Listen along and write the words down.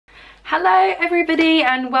Hello everybody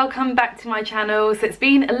and welcome back to my channel. So it's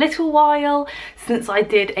been a little while since I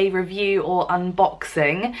did a review or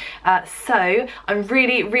unboxing, so I'm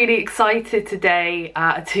really excited today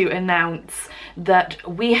to announce that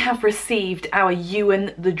we have received our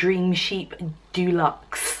Ewan the Dream Sheep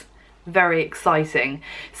Deluxe. Very exciting.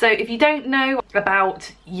 So if you don't know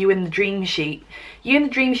about Ewan the Dream Sheep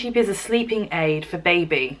is a sleeping aid for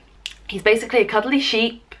baby. He's basically a cuddly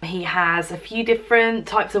sheep. He has a few different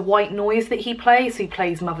types of white noise that he plays. So he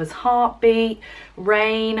plays mother's heartbeat,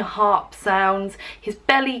 rain, harp sounds. His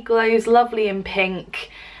belly glows lovely in pink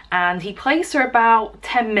and he plays for about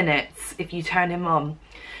 10 minutes if you turn him on.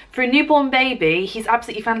 For a newborn baby, he's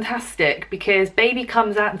absolutely fantastic because baby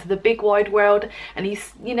comes out into the big wide world and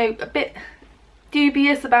he's, you know, a bit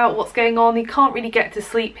dubious about what's going on. He can't really get to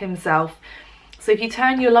sleep himself. So if you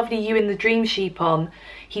turn your lovely Ewan the Dream Sheep on,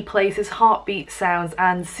 he plays his heartbeat sounds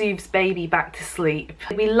and soothes baby back to sleep.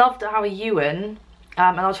 We loved our Ewan,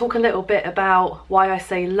 and I'll talk a little bit about why I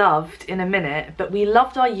say loved in a minute, but we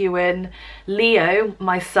loved our Ewan. Leo,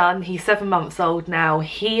 my son, he's 7 months old now,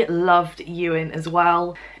 he loved Ewan as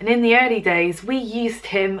well. And in the early days, we used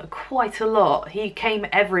him quite a lot. He came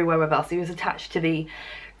everywhere with us. He was attached to the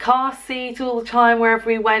car seat all the time wherever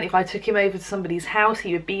we went. If I took him over to somebody's house,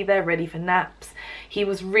 he would be there ready for naps. He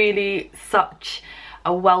was really such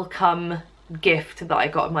a welcome gift that I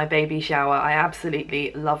got in my baby shower. I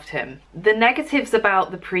absolutely loved him. The negatives about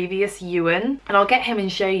the previous Ewan, and I'll get him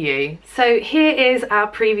and show you. So here is our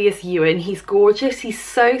previous Ewan. He's gorgeous. He's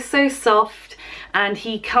so soft, and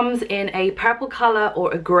he comes in a purple colour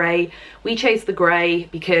or a grey. We chose the grey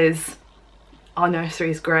because our nursery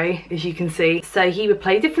is grey, as you can see. So he would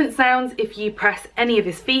play different sounds if you press any of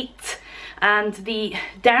his feet. And the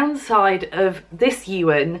downside of this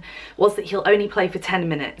Ewan was that he'll only play for 10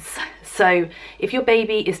 minutes. So if your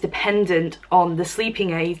baby is dependent on the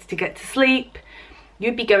sleeping aids to get to sleep,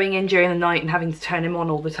 you'd be going in during the night and having to turn him on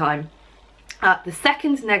all the time. The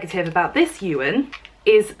second negative about this Ewan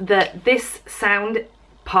is that this sound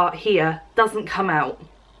part here doesn't come out.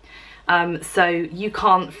 So you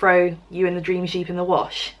can't throw Ewan the Dream Sheep in the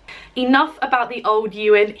wash. Enough about the old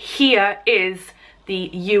Ewan. Here is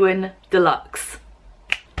the Ewan Deluxe.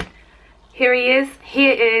 Here he is.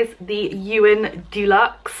 Here is the Ewan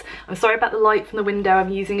Deluxe. I'm sorry about the light from the window.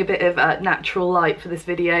 I'm using a bit of natural light for this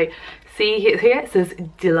video. See here it says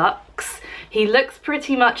Deluxe. He looks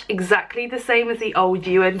pretty much exactly the same as the old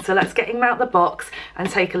Ewan. So let's get him out the box and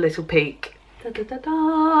take a little peek. Da, da, da,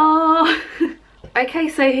 da. Okay,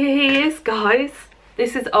 so here he is, guys.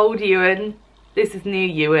 This is old Ewan. This is new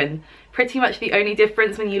Ewan. Pretty much the only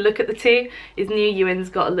difference when you look at the two is new Ewan's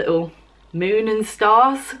got a little moon and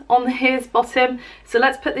stars on his bottom. So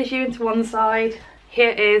let's put this Ewan to one side. Here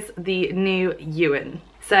is the new Ewan.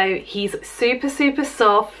 So he's super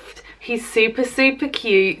soft. He's super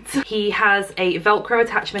cute. He has a Velcro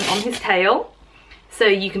attachment on his tail. So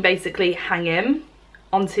you can basically hang him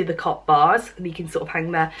onto the cot bars and he can sort of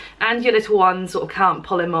hang there. And your little one sort of can't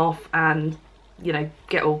pull him off and, you know,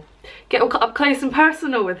 get all up close and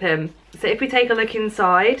personal with him. So if we take a look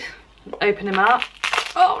inside, open him up.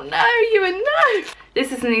 Oh no, Ewan, no!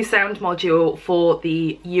 This is the new sound module for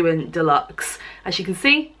the Ewan Deluxe. As you can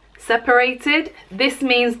see, separated. This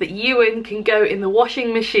means that Ewan can go in the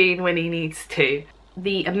washing machine when he needs to.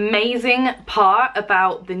 The amazing part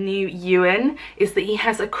about the new Ewan is that he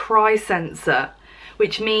has a cry sensor,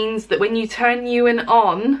 which means that when you turn Ewan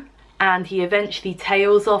on and he eventually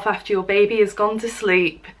tails off after your baby has gone to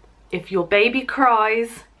sleep, if your baby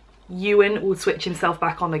cries, Ewan will switch himself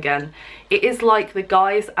back on again. It is like the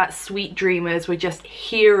guys at Sweet Dreamers were just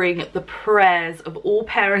hearing the prayers of all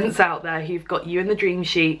parents out there who've got Ewan the Dream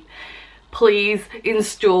Sheep. Please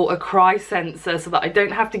install a cry sensor so that I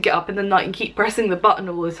don't have to get up in the night and keep pressing the button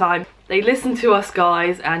all the time. They listen to us,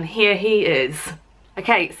 guys, and here he is.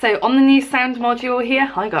 Okay, so on the new sound module here,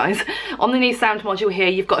 hi guys, on the new sound module here,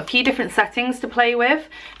 you've got a few different settings to play with.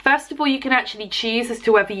 First of all, you can actually choose as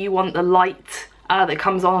to whether you want the light that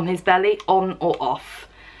comes on his belly on or off.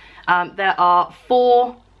 There are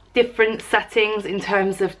 4 different settings in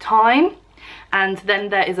terms of time, and then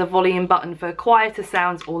there is a volume button for quieter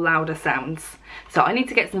sounds or louder sounds. So I need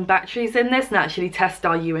to get some batteries in this and actually test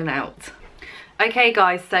our Ewan out. Okay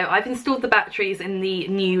guys, so I've installed the batteries in the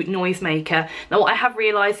new noisemaker. Now what I have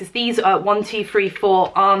realised is these are 1, 2, 3,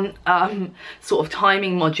 4 aren't sort of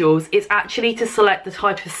timing modules. It's actually to select the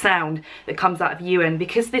type of sound that comes out of Ewan.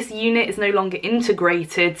 Because this unit is no longer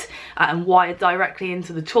integrated and wired directly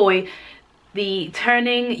into the toy, the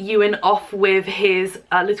turning Ewan off with his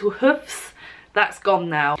little hoofs, that's gone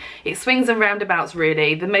now. It swings and roundabouts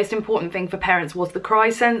really. The most important thing for parents was the cry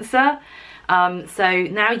sensor. So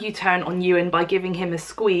now you turn on Ewan by giving him a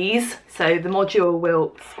squeeze. So the module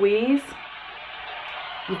will squeeze.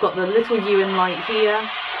 You've got the little Ewan light here.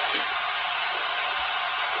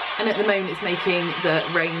 And at the moment it's making the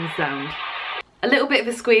rain sound. A little bit of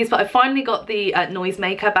a squeeze, but I finally got the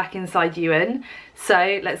noisemaker back inside Ewan.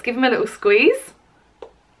 So let's give him a little squeeze.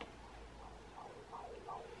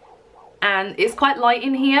 And it's quite light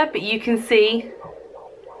in here, but you can see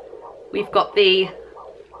we've got the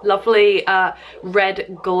lovely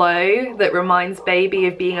red glow that reminds baby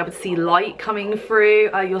of being able to see light coming through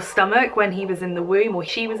your stomach when he was in the womb, or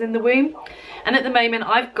she was in the womb. And at the moment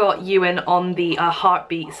I've got Ewan on the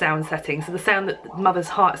heartbeat sound setting, so the sound that the mother's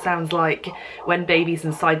heart sounds like when baby's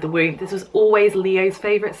inside the womb. This was always Leo's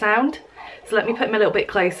favourite sound, so let me put him a little bit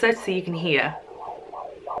closer so you can hear.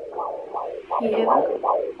 You hear that?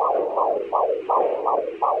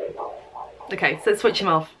 Okay, so let's switch him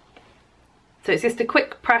off. So it's just a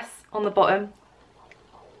quick press on the bottom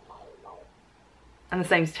and the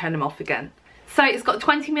same to turn him off again. So it's got a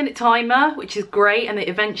 20-minute timer, which is great, and it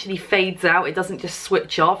eventually fades out. It doesn't just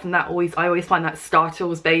switch off, and I always find that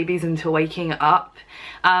startles babies into waking up.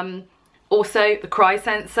 Also, the cry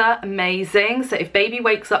sensor, amazing. So if baby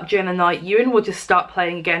wakes up during the night, Ewan will just start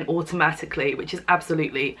playing again automatically, which is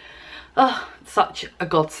absolutely such a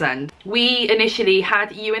godsend. We initially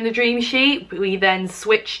had Ewan the Dream Sheep. We then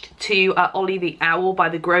switched to Ollie the Owl by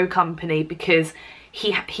the Grow Company because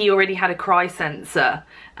he already had a cry sensor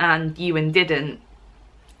and Ewan didn't.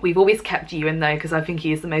 We've always kept Ewan though because I think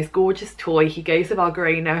he is the most gorgeous toy. He goes with our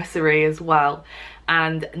grey nursery as well.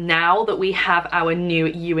 And now that we have our new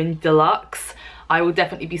Ewan Deluxe, I will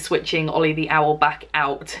definitely be switching Ollie the Owl back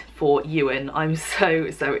out for Ewan. I'm so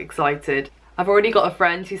excited. I've already got a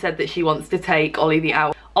friend who said that she wants to take Ollie the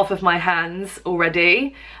Owl off of my hands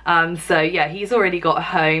already. So yeah, he's already got a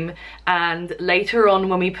home, and later on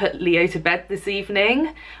when we put Leo to bed this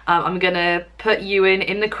evening, I'm gonna put Ewan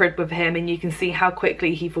in the crib with him and you can see how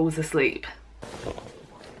quickly he falls asleep.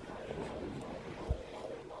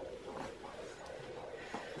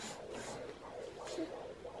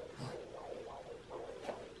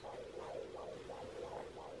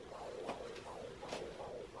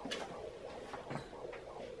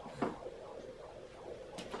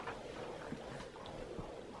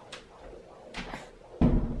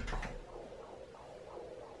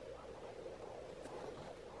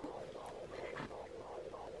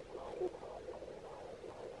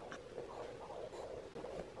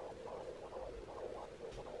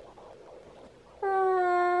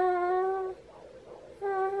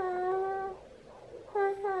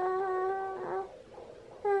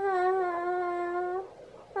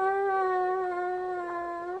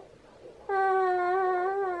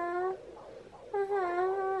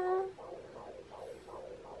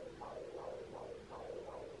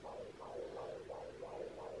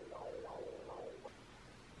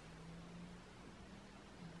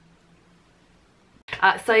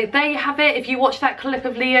 So there you have it. If you watch that clip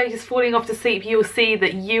of Leo just falling off to sleep, you'll see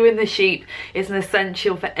that Ewan the Sheep is an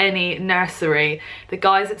essential for any nursery. The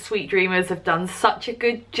guys at Sweet Dreamers have done such a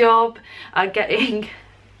good job getting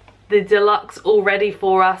the Deluxe all ready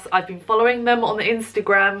for us. I've been following them on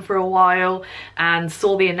Instagram for a while and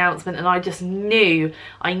saw the announcement, and I just knew,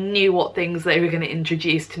 what things they were going to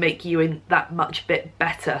introduce to make Ewan that much bit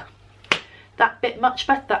better.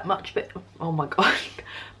 Oh my god,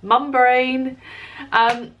 mum brain.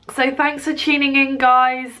 So thanks for tuning in,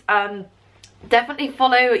 guys. Definitely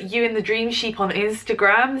follow Ewan the Dream Sheep on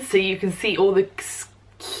Instagram so you can see all the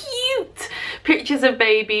cute pictures of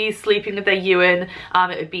babies sleeping with their Ewan.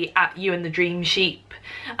 It would be at Ewan the Dream Sheep.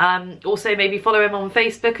 Also maybe follow him on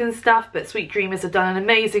Facebook and stuff, but Sweet Dreamers have done an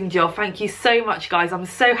amazing job. Thank you so much, guys. I'm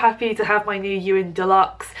so happy to have my new Ewan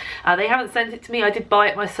Deluxe. They haven't sent it to me, I did buy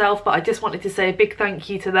it myself, but I just wanted to say a big thank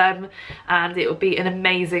you to them, and it will be an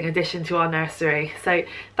amazing addition to our nursery. So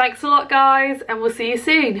thanks a lot, guys, and we'll see you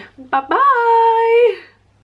soon. Bye bye.